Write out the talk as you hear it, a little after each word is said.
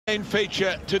Main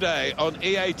feature today on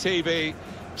EA TV.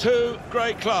 Two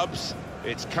great clubs.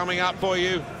 It's coming up for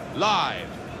you live.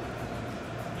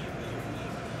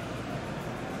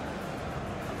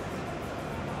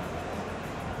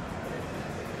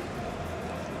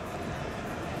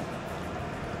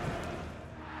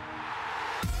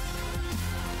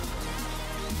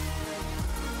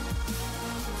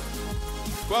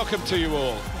 Welcome to you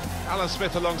all. Alan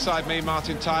Smith alongside me,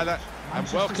 Martin Tyler, and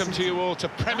welcome to you all to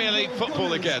Premier League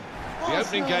football again. The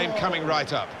opening game coming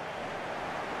right up.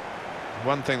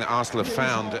 One thing that Arsenal have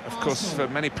found, of course, for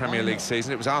many Premier League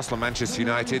seasons, it was Arsenal, Manchester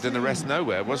United and the rest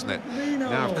nowhere, wasn't it?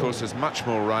 Now, of course, there's much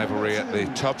more rivalry at the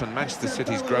top, and Manchester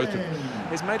City's growth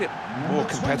has made it more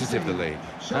competitive, the league.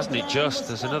 Hasn't it just?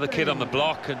 There's another kid on the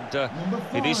block, and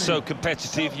it is so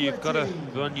competitive. You've got to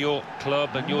run your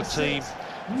club and your team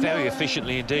very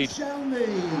efficiently indeed.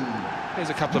 Here's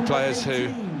a couple of players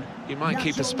who you might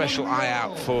keep a special eye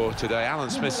out for today. Alan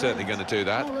Smith's certainly going to do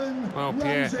that. Well,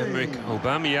 Pierre-Emerick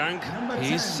Aubameyang,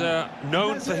 he's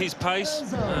known for his pace,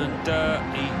 and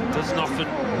he doesn't often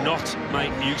not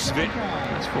make use of it.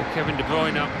 As for Kevin De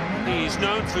Bruyne, he's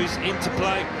known for his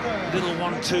interplay, little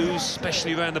 1-2s,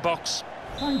 especially around the box.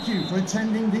 Thank you for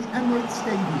attending the Emirates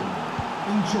Stadium.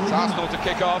 Enjoy. It's Arsenal to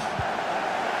kick off.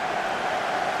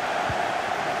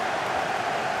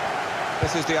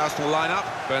 This is the Arsenal lineup.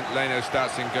 Bernd Leno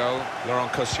starts in goal.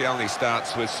 Laurent Koscielny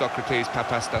starts with Socrates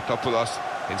Papastatopoulos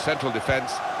in central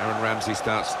defence. Aaron Ramsey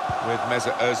starts with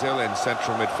Mesut Ozil in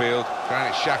central midfield.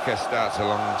 Granit Xhaka starts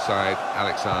alongside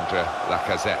Alexandre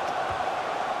Lacazette.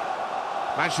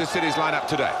 Manchester City's lineup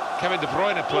today. Kevin De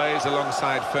Bruyne plays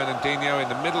alongside Fernandinho in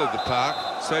the middle of the park.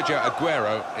 Sergio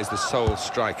Aguero is the sole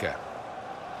striker.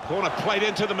 Corner played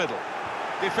into the middle.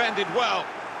 Defended well.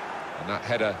 And that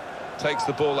header takes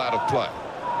the ball out of play.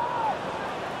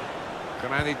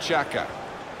 Granit Xhaka.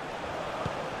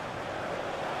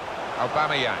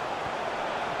 Aubameyang.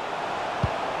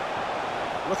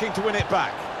 Looking to win it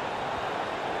back.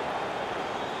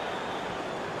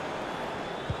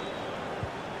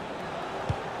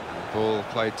 Ball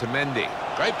played to Mendy.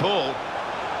 Great ball.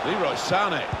 Leroy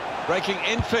Sané breaking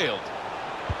infield.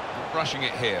 Not rushing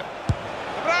it here.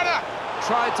 Brada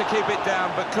tried to keep it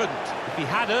down but couldn't. If he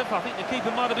had have, I think the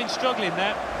keeper might have been struggling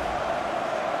there.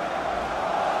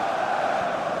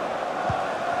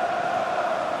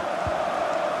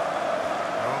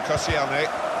 Koscielny.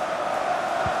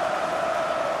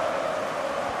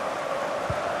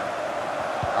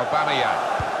 Aubameyang.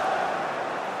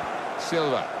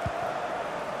 Silva.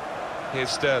 Here's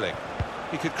Sterling.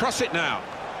 He could cross it now.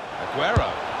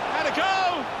 Aguero. Had a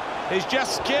go! He's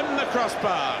just skimmed the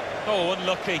crossbar. Oh,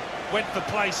 unlucky. Went for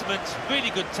placement. Really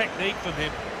good technique from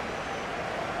him.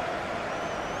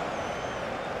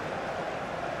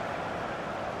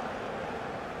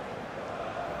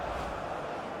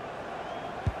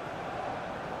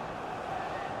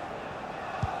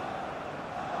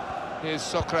 Here's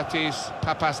Socrates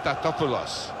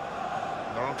Papastatopoulos.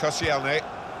 Laurent Koscielny.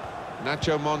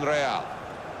 Nacho Monreal.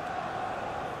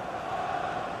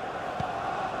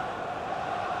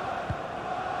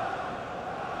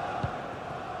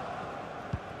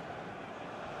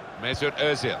 Mesut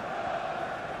Ozil.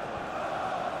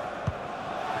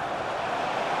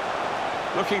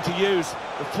 Looking to use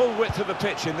the full width of the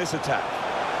pitch in this attack.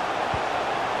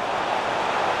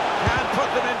 Can put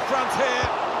them in front here.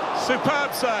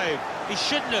 Superb save. He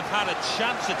shouldn't have had a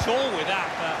chance at all with that.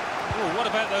 Oh, what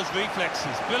about those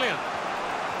reflexes? Brilliant.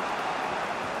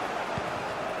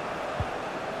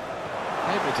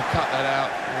 Able to cut that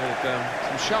out with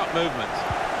some sharp movement.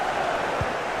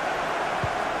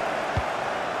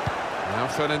 Now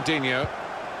Fernandinho.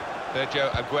 Sergio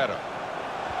Aguero.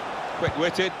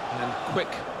 Quick-witted and quick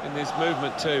in his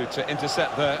movement too to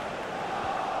intercept there.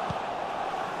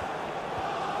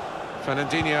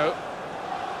 Fernandinho.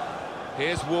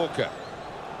 Here's Walker.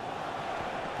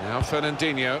 Now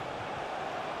Fernandinho.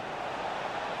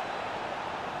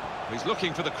 He's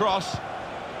looking for the cross.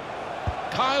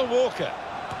 Kyle Walker.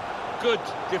 Good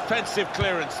defensive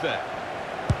clearance there.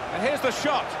 And here's the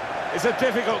shot. It's a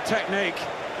difficult technique,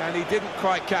 and he didn't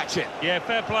quite catch it. Yeah,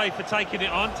 fair play for taking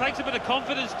it on. Takes a bit of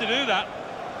confidence to do that.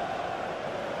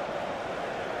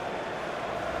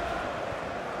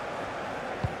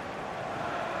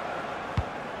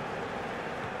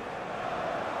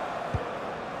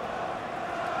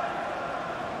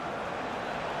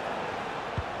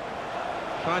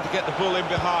 Trying to get the ball in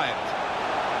behind.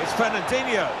 It's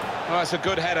Fernandinho. Oh, that's a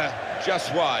good header,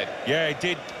 just wide. Yeah, he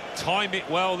did time it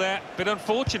well there. Bit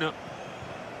unfortunate.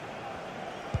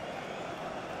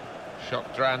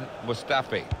 Shokdran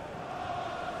Mustafi.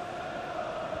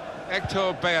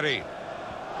 Hector Bellerin.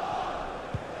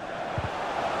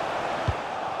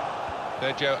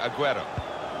 Sergio Aguero.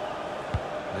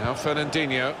 Now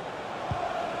Fernandinho.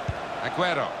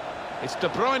 Aguero. It's De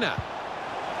Bruyne.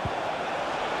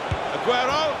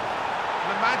 Aguero.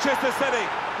 And Manchester City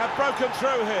have broken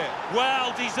through here.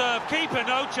 Well deserved. Keeper,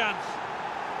 no chance.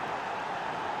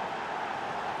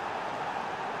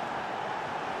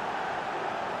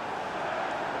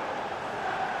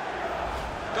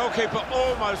 Goalkeeper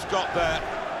almost got there,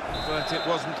 but it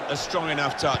wasn't a strong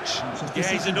enough touch.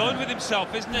 Yeah, he's annoyed with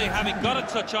himself, isn't he? Having got a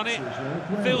touch on it,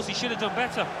 feels he should have done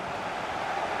better.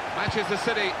 Manchester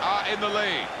City are in the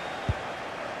lead.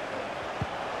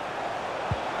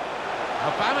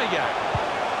 Aubameyang.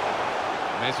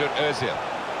 Mesut Ozil.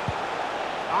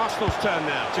 Arsenal's turn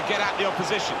now to get at the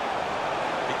opposition.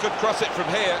 He could cross it from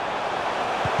here.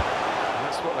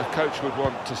 That's what a coach would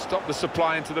want, to stop the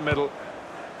supply into the middle.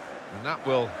 And that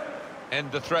will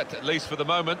end the threat, at least for the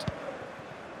moment.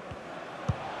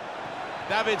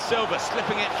 David Silva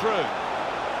slipping it through.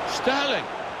 Sterling.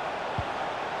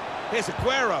 Here's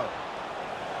Aguero.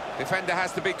 Defender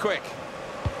has to be quick.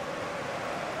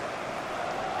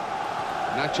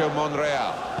 Nacho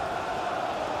Monreal.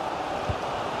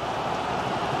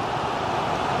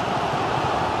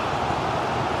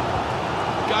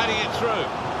 Guiding it through.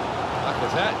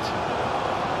 Lacazette.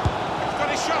 He's got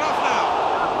his shot off now.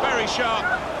 Very sharp.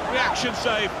 Reaction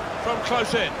save from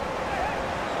close in.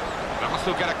 They'll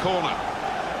still get a corner.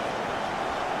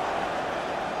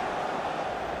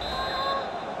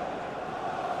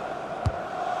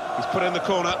 He's put in the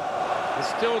corner. There's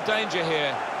still danger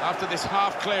here after this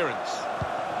half clearance.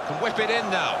 Can whip it in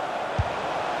now.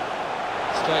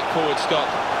 Straightforward stop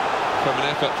from an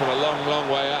effort from a long, long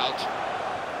way out.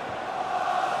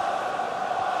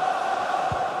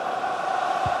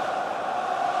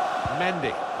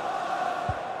 Mendy.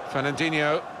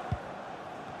 Fernandinho.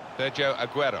 Sergio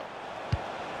Aguero.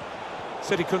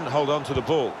 City couldn't hold on to the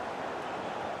ball.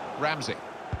 Ramsey.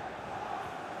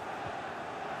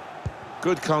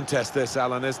 Good contest this,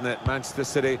 Alan, isn't it? Manchester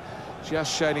City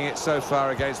just shading it so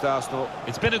far against Arsenal.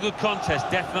 It's been a good contest,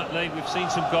 definitely. We've seen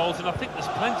some goals, and I think there's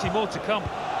plenty more to come.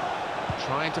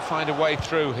 Trying to find a way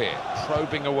through here,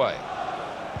 probing away.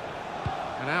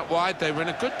 And out wide, they were in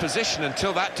a good position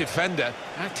until that defender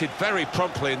acted very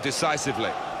promptly and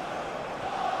decisively.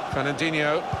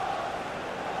 Fernandinho.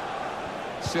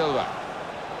 Silva.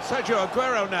 Sergio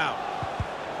Aguero now.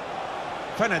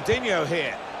 Fernandinho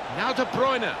here. Now De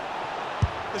Bruyne.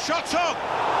 The shot's on!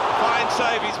 Fine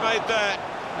save he's made there.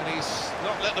 And he's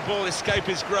Not let the ball escape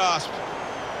his grasp.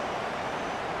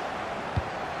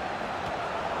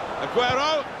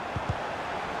 Aguero.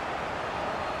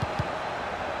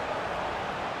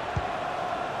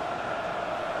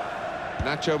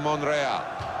 Nacho Monreal.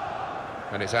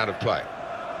 And it's out of play.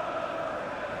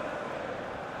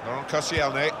 Laurent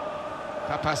Koscielny.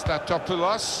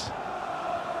 Papastatopoulos.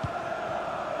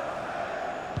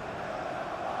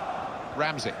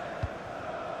 Ramsey.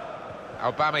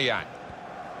 Aubameyang.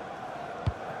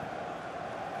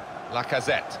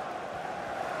 Lacazette.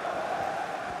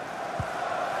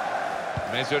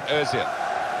 Mesut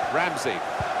Ozil. Ramsey.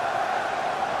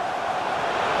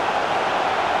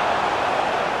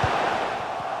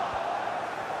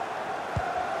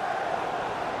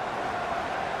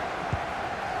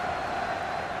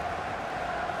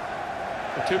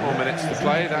 Two more minutes to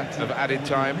play, that of added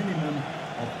time. Minimum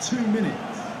of 2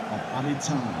 minutes of added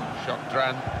time.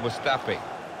 Shokdran Mustafi.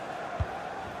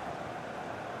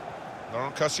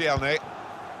 Laurent Koscielny.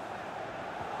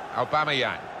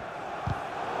 Aubameyang.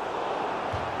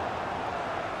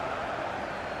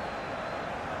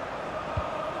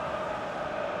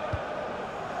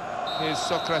 Here's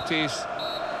Socrates.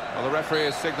 Well, the referee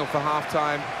has signalled for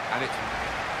half-time, and it's...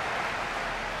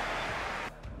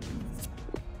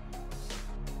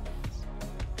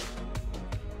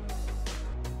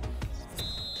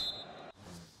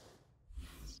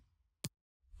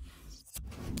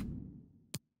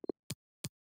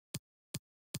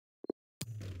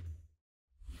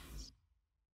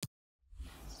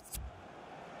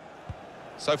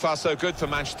 So far, so good for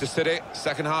Manchester City.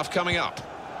 Second half coming up.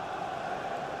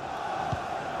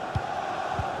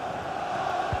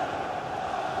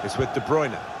 It's with De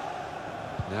Bruyne.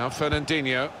 Now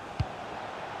Fernandinho.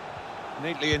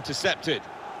 Neatly intercepted.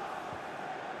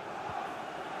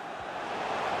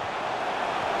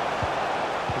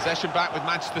 Possession back with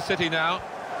Manchester City now.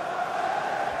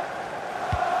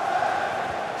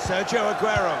 Sergio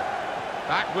Aguero.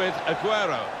 Back with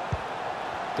Aguero.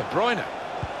 De Bruyne.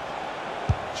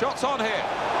 Shots on here.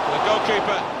 The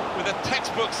goalkeeper with a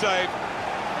textbook save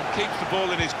and keeps the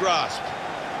ball in his grasp.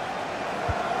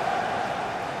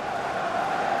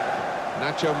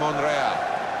 Nacho Monreal.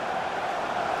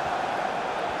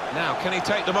 Now, can he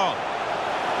take them on?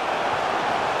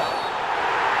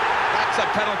 That's a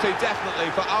penalty,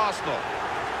 definitely, for Arsenal.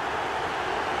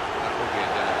 That will be a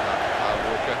yellow card for Kyle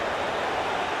Walker.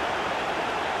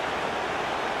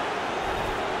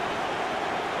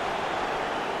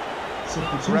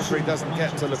 The referee doesn't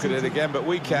get to look at it again, but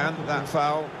we can, that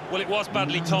foul. Well, it was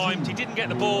badly timed. He didn't get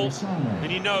the ball, and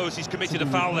he knows he's committed a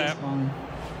foul there.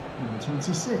 Number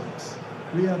 26,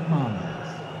 Riyad Mahrez.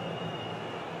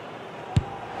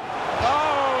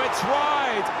 Oh, it's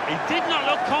wide! He did not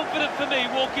look confident for me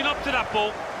walking up to that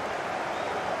ball.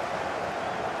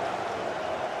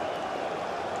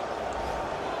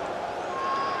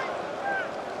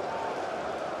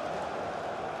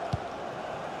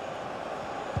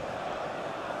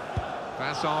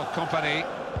 Vincent Kompany.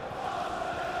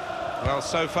 Well,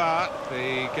 so far,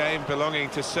 the game belonging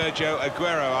to Sergio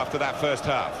Aguero after that first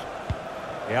half.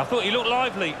 Yeah, I thought he looked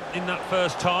lively in that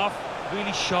first half.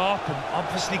 Really sharp and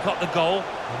obviously got the goal.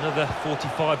 Another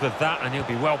 45 of that and he'll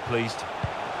be well pleased.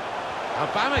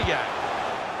 Aubameyang.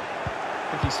 I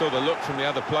think he saw the look from the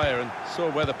other player and saw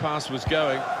where the pass was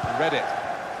going and read it.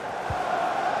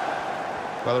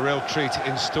 Well, a real treat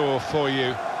in store for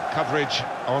you. Coverage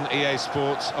on EA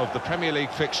Sports of the Premier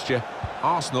League fixture.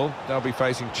 Arsenal, they'll be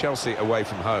facing Chelsea away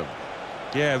from home.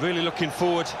 Yeah, really looking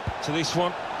forward to this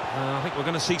one. I think we're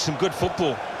going to see some good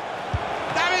football.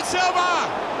 David Silva!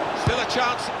 Still a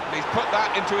chance, and he's put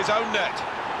that into his own net.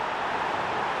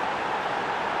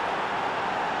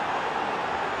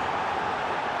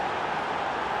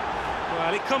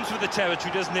 Well, it comes with the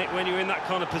territory, doesn't it, when you're in that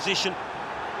kind of position?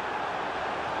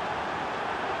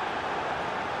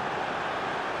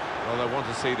 Well, they want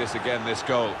to see this again, this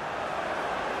goal.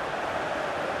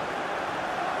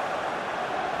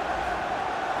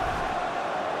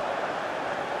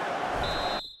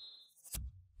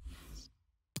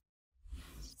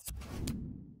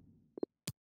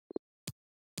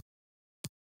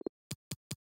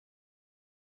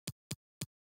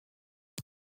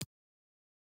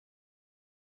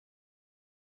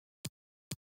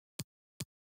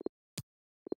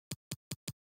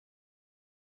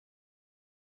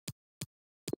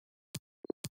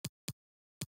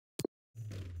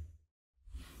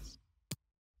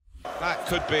 That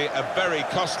could be a very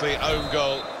costly own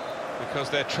goal, because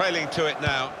they're trailing to it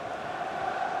now.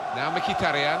 Now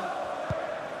Mkhitaryan.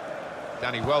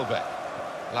 Danny Welbeck.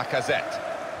 Lacazette.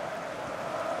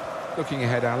 Looking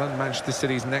ahead, Alan, Manchester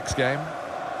City's next game.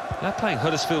 They're playing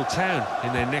Huddersfield Town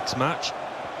in their next match.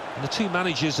 And the two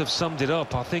managers have summed it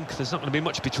up. I think there's not going to be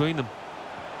much between them.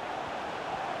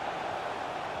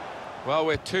 Well,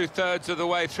 we're two-thirds of the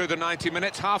way through the 90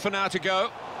 minutes, half an hour to go.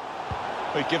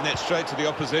 We've given it straight to the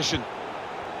opposition.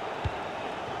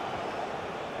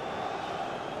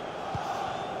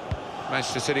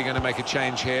 Manchester City going to make a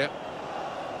change here.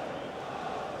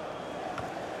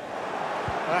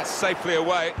 That's safely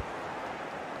away.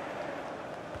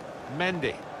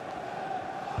 Mendy.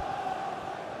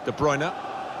 De Bruyne.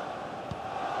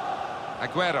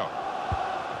 Aguero.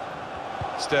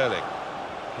 Sterling.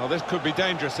 Well, this could be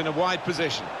dangerous in a wide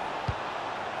position.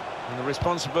 And the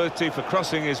responsibility for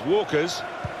crossing is Walker's.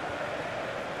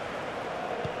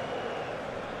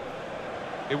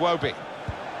 Iwobi.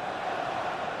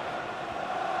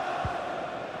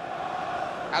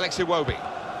 Alex Iwobi.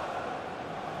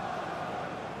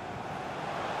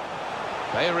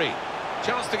 Bayeri.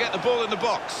 Chance to get the ball in the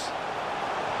box.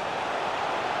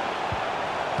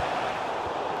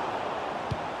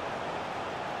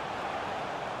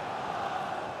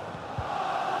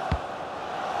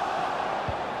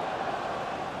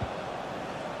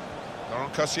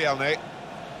 Koscielny.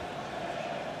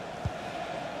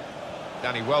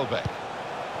 Danny Welbeck.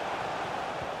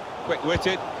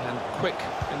 Quick-witted and quick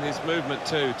in his movement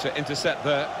too to intercept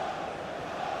there.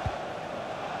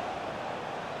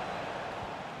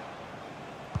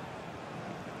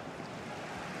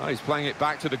 Oh, he's playing it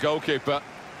back to the goalkeeper.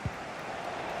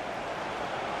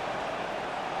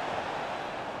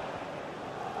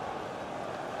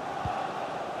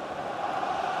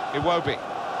 Iwobi.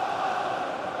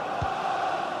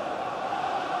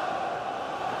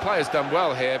 Player's done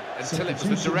well here until it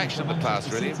was the direction of the pass,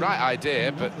 really. Right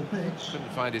idea, but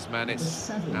couldn't find his man. It's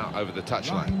out over the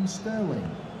touchline.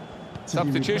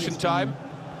 Substitution time.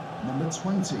 Number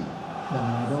 20,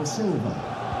 Bernardo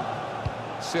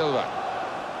Silva. Silva.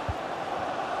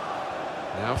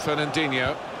 Now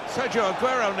Fernandinho. Sergio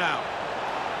Aguero now.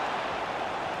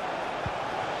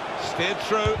 Steered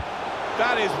through.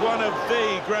 That is one of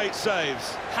the great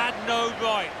saves. Had no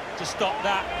right to stop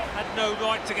that. Had no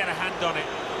right to get a hand on it.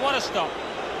 What a stop.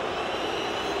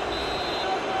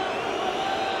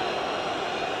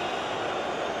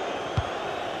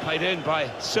 Played in by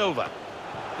Silva.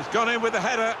 He's gone in with the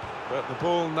header, but the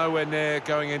ball nowhere near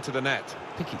going into the net.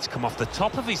 I think it's come off the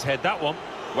top of his head, that one.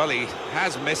 Well, he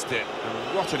has missed it,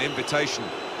 and what an invitation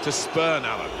to spurn,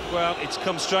 Alan. Well, it's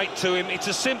come straight to him. It's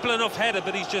a simple enough header,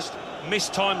 but he's just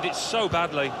mistimed it so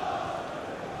badly.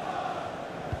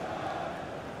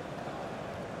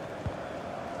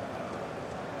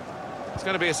 It's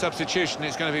going to be a substitution.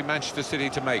 It's going to be Manchester City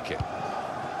to make it.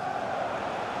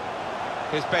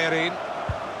 Here's Bellerin.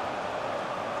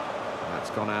 That's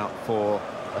gone out for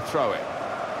a throw-in.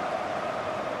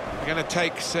 We're going to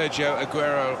take Sergio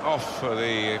Aguero off for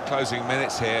the closing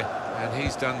minutes here, and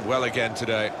he's done well again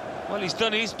today. Well, he's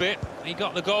done his bit. He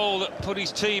got the goal that put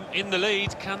his team in the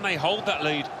lead. Can they hold that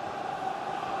lead?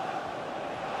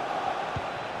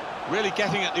 Really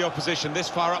getting at the opposition this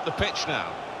far up the pitch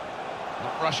now.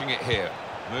 Not rushing it here.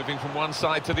 Moving from one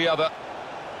side to the other.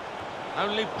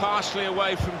 Only partially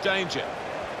away from danger.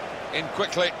 In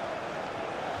quickly.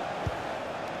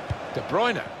 De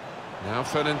Bruyne. Now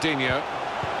Fernandinho.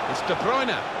 It's De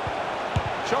Bruyne.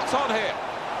 Shots on here.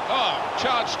 Oh,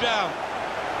 charged down.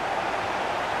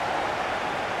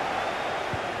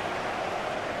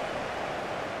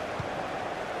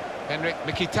 Henrik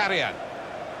Mkhitaryan.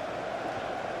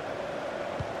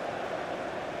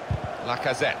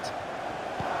 Lacazette.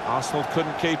 Arsenal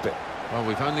couldn't keep it. Well,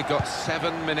 we've only got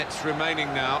 7 minutes remaining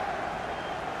now.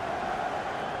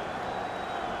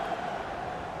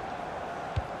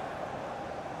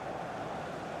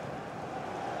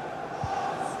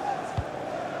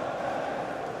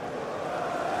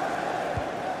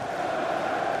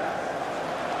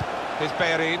 Here's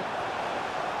Bellerin.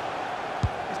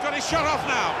 He's got his shot off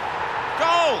now.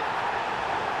 Goal!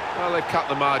 Well, they've cut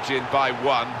the margin by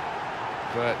 1,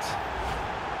 but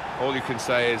all you can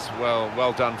say is,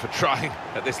 well done for trying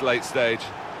at this late stage.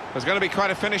 There's going to be quite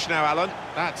a finish now, Alan.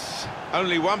 That's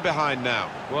only 1 behind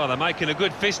now. Well, they're making a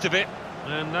good fist of it,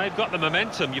 and they've got the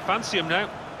momentum. You fancy them now.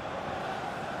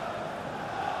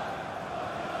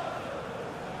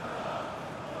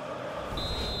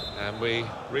 And we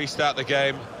restart the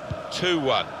game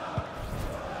 2-1.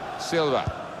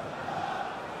 Silva.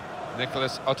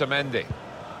 Nicolas Otamendi.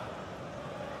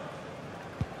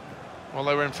 Well,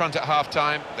 they were in front at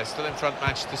half-time. They're still in front,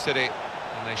 Manchester City,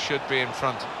 and they should be in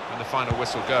front when the final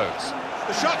whistle goes.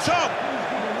 The shot's on!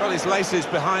 Well, his laces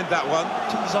behind that one.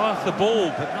 Took his eye off the ball,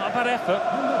 but not a bad effort.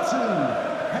 Number 2,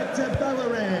 Hector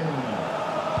Bellerin.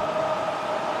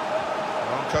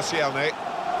 On Koscielny.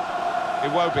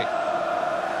 Iwobi.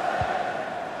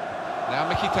 Now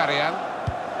Mkhitaryan.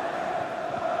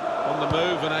 On the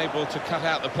move and able to cut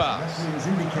out the pass. As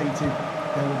indicated,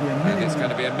 there will be a minimum. And it's going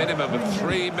to be a minimum of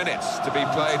 3 minutes to be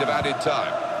played of added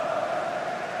time.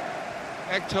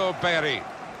 Hector Bellerin.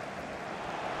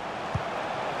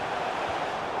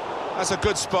 That's a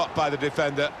good spot by the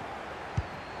defender.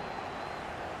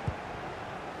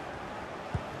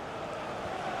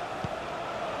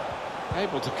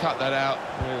 Able to cut that out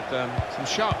with some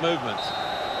sharp movements.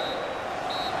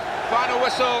 Final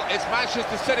whistle, it's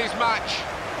Manchester City's match.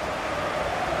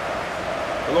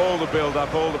 Well, all the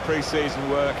build-up, all the pre-season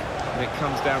work, and it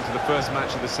comes down to the first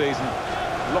match of the season.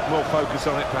 A lot more focus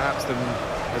on it, perhaps, than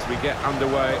as we get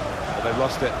underway, but they've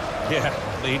lost it. Yeah,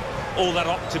 I mean, all that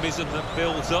optimism that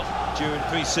builds up during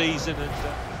pre-season and...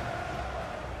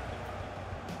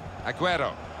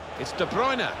 Aguero. It's De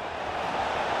Bruyne.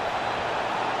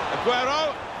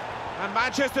 Aguero, and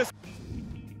Manchester